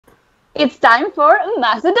It's time for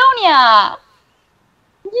Macedonia!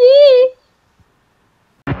 Yee!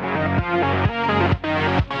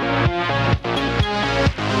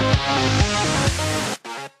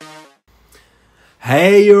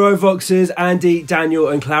 Hey Eurovoxers, Andy, Daniel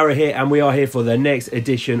and Clara here, and we are here for the next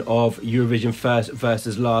edition of Eurovision First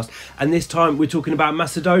versus Last, and this time we're talking about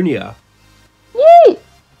Macedonia. Yee!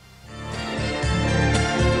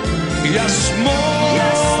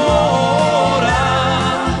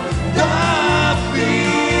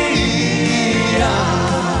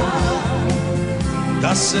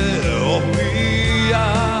 Da se opijam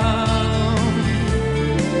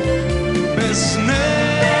bez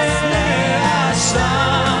neja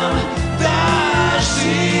sam da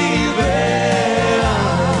živeam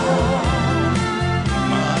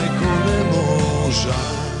majko ne možam.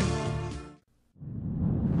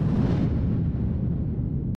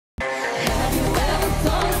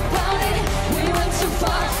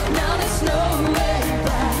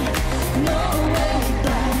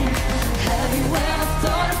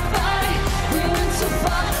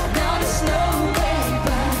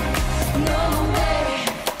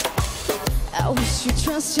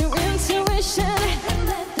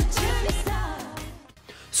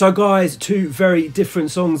 So guys, two very different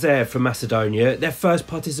songs there from Macedonia. Their first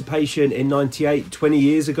participation in '98, 20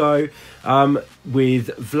 years ago, with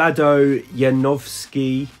Vlado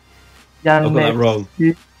Janevski. I got that wrong.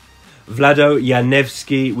 Vlado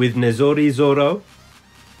Janevski with Zoro.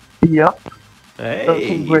 Yeah.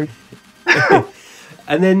 Hey. Great.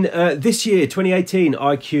 And then this year, 2018,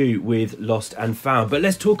 IQ with Lost and Found. But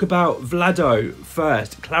let's talk about Vlado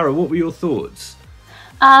first. Clara, what were your thoughts?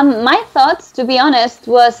 My thoughts, to be honest,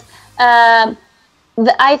 was I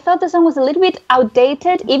thought the song was a little bit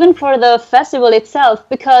outdated, even for the festival itself,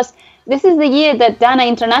 because this is the year that Dana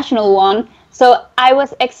International won. So I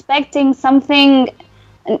was expecting something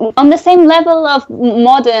on the same level of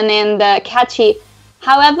modern and catchy.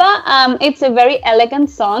 However, it's a very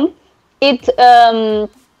elegant song. It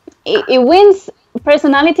wins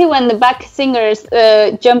personality when the back singers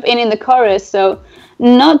jump in the chorus. So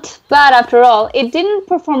not bad after all. It didn't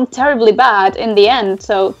perform terribly bad in the end,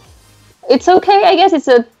 so it's okay. I guess it's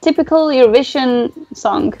a typical Eurovision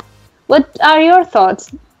song. What are your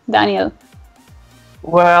thoughts, Daniel?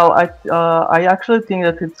 Well, I actually think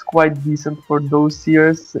that it's quite decent for those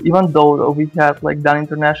years, even though we had like Dan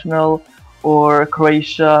International or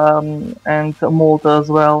Croatia and Malta as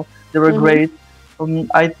well. They were great.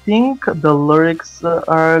 I think the lyrics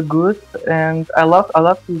are good, and I love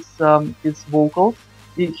his vocals.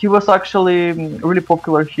 He was actually really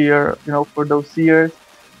popular here, for those years.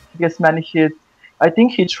 He has many hits. I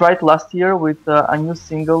think he tried last year with a new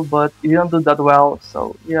single, but he didn't do that well.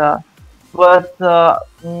 So yeah, but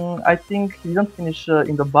I think he didn't finish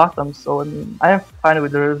in the bottom. So I mean, I am fine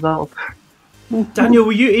with the result. Daniel,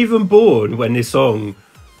 were you even born when this song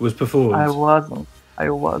was performed? I wasn't.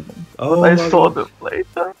 Oh, but I saw them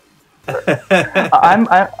later.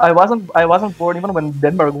 I wasn't born even when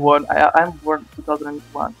Denmark won. I'm born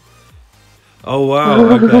 2001. Oh wow,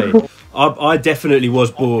 okay. I definitely was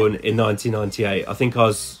born in 1998. I think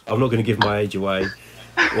I'm not going to give my age away.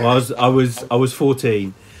 Well, I was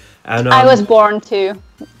 14, and I was born too.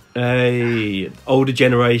 Hey, older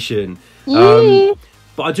generation. Yee.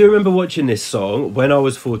 But I do remember watching this song when I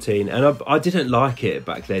was 14, and I didn't like it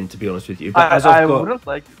back then, to be honest with you. But wouldn't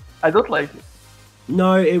like it. I don't like it.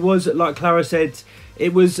 No, it was, like Clara said,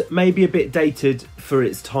 it was maybe a bit dated for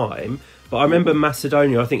its time. But I remember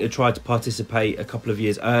Macedonia, I think, had tried to participate a couple of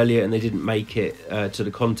years earlier, and they didn't make it to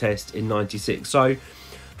the contest in '96. So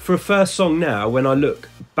for a first song now, when I look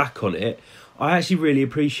back on it, I actually really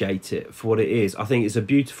appreciate it for what it is. I think it's a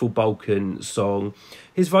beautiful Balkan song.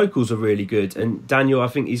 His vocals are really good, and Daniel, I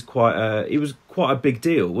think he was quite a big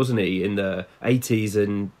deal, wasn't he, in the '80s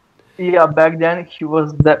and. Yeah, back then he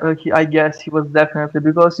was. I guess he was definitely,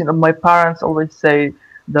 because my parents always say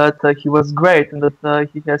that he was great and that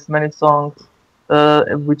he has many songs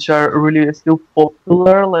which are really still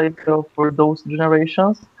popular, like for those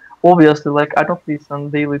generations. Obviously, like I don't listen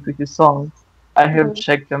daily to his songs. I have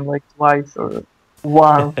checked them like twice or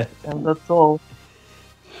once, and that's all.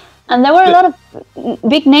 And there were a lot of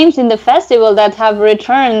big names in the festival that have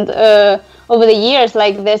returned over the years,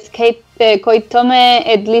 like this Koitome,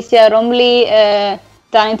 Edlicia Romli,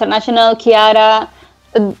 Dan International, Chiara,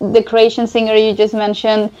 the Croatian singer you just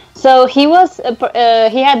mentioned. So he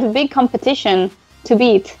had a big competition to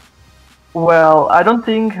beat. Well, I don't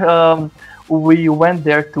think we went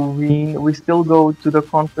there to win. We still go to the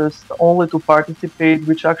contest only to participate,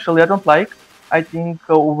 which actually I don't like. I think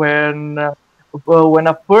whenever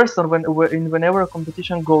a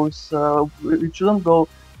competition goes, it shouldn't go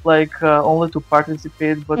like only to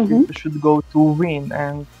participate, but it should go to win.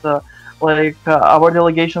 And our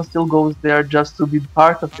delegation still goes there just to be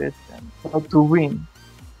part of it and not to win,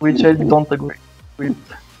 which I don't agree with.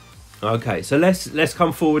 Okay, so let's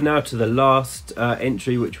come forward now to the last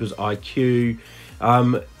entry, which was IQ.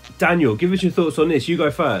 Daniel, give us your thoughts on this. You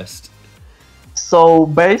go first. So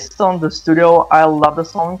based on the studio, I love the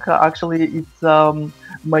song. Actually, it's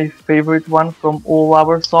my favorite one from all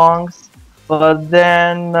our songs. But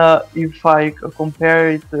then, if I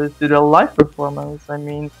compare it to the live performance, I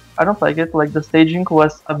mean, I don't like it. Like the staging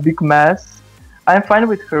was a big mess. I'm fine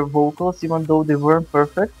with her vocals, even though they weren't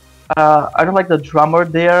perfect. I don't like the drummer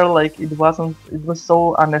there. Like it wasn't. It was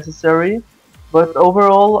so unnecessary. But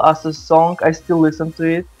overall, as a song, I still listen to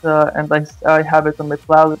it, and I have it on my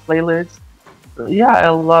playlist. Yeah, I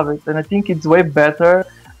love it, and I think it's way better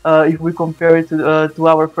if we compare it to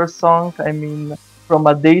our first song. I mean, from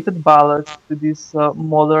a dated ballad to this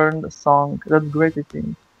modern song. That's great, I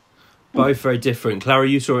think. Both very different. Clara,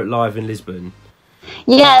 you saw it live in Lisbon.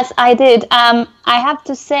 Yes, I did. I have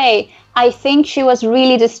to say, I think she was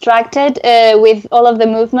really distracted with all of the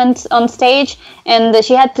movements on stage, and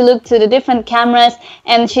she had to look to the different cameras,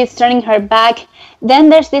 and she's turning her back. Then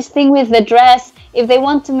there's this thing with the dress. If they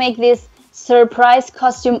want to make this surprise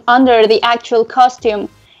costume under the actual costume,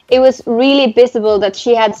 it was really visible that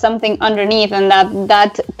she had something underneath, and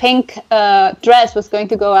that pink dress was going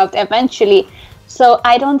to go out eventually. So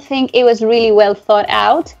I don't think it was really well thought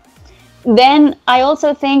out. Then I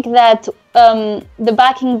also think that the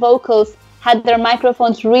backing vocals had their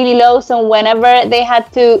microphones really low, so whenever they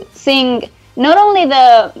had to sing not only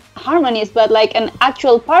the harmonies but like an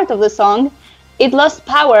actual part of the song, it lost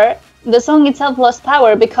power. The song itself lost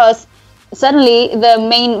power because suddenly the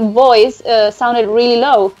main voice sounded really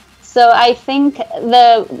low. So I think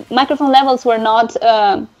the microphone levels were not,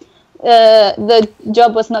 the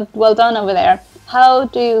job was not well done over there. How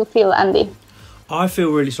do you feel, Andy? I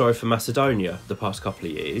feel really sorry for Macedonia the past couple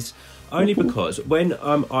of years, only because when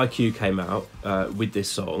IQ came out with this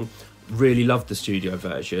song, really loved the studio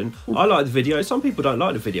version. I like the video. Some people don't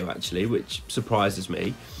like the video, actually, which surprises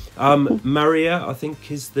me. Maria, I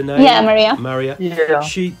think is the name. Yeah, Maria. Maria. Yeah.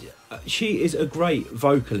 She is a great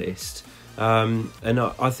vocalist. And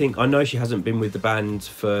I know she hasn't been with the band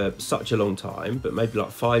for such a long time, but maybe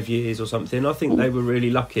like 5 years or something. I think they were really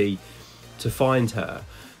lucky to find her.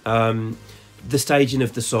 The staging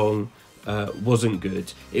of the song wasn't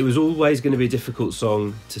good. It was always going to be a difficult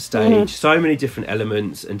song to stage. So many different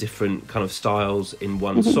elements and different kind of styles in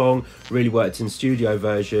one song. Really worked in studio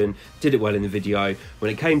version, did it well in the video.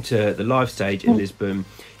 When it came to the live stage in Lisbon,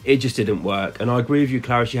 it just didn't work. And I agree with you,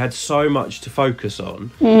 Clara, she had so much to focus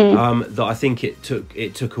on that I think it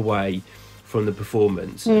took away from the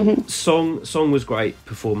performance. Song was great,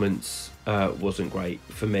 performance wasn't great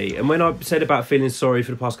for me. And when I said about feeling sorry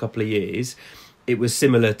for the past couple of years, it was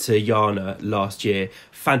similar to Yana last year.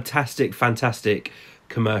 Fantastic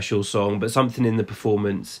commercial song, but something in the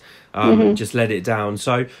performance just let it down.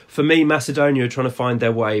 So for me, Macedonia are trying to find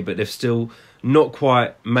their way, but they've still not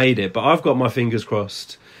quite made it. But I've got my fingers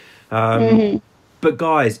crossed. But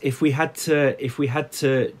guys, if we had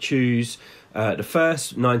to choose the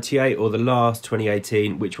first 98 or the last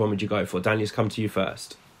 2018, which one would you go for? Daniel's come to you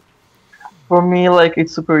first. For me, like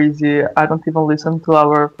it's super easy. I don't even listen to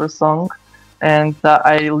our first song, and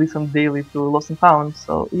I listen daily to Lost and Found.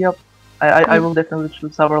 So yep, I will definitely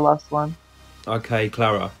choose our last one. Okay,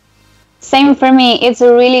 Clara. Same for me. It's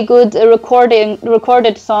a really good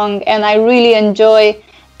recorded song, and I really enjoy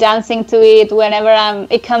dancing to it whenever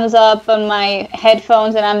it comes up on my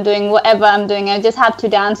headphones and I'm doing whatever I'm doing. I just have to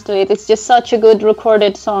dance to it. It's just such a good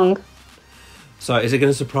recorded song. So is it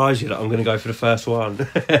going to surprise you that I'm going to go for the first one?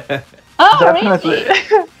 Oh, Definitely.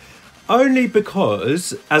 really? Only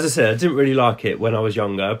because, as I said, I didn't really like it when I was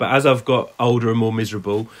younger, but as I've got older and more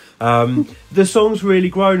miserable, the song's really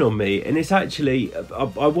grown on me. And it's actually,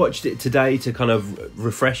 I watched it today to kind of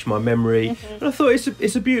refresh my memory, and I thought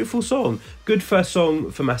it's a beautiful song. Good first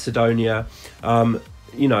song for Macedonia.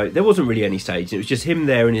 You know, there wasn't really any staging. It was just him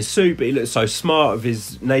there in his suit, but he looked so smart with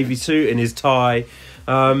his navy suit and his tie.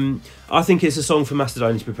 I think it's a song for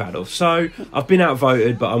Macedonia to be proud of. So I've been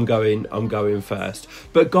outvoted, but I'm going first.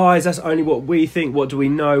 But guys, that's only what we think. What do we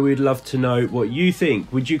know? We'd love to know what you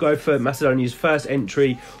think. Would you go for Macedonia's first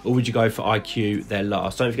entry, or would you go for IQ their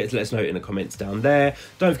last? Don't forget to let us know in the comments down there.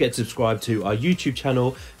 Don't forget to subscribe to our YouTube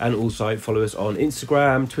channel, and also follow us on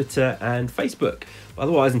Instagram, Twitter and Facebook.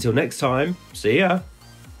 Otherwise, until next time, see ya.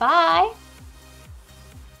 Bye.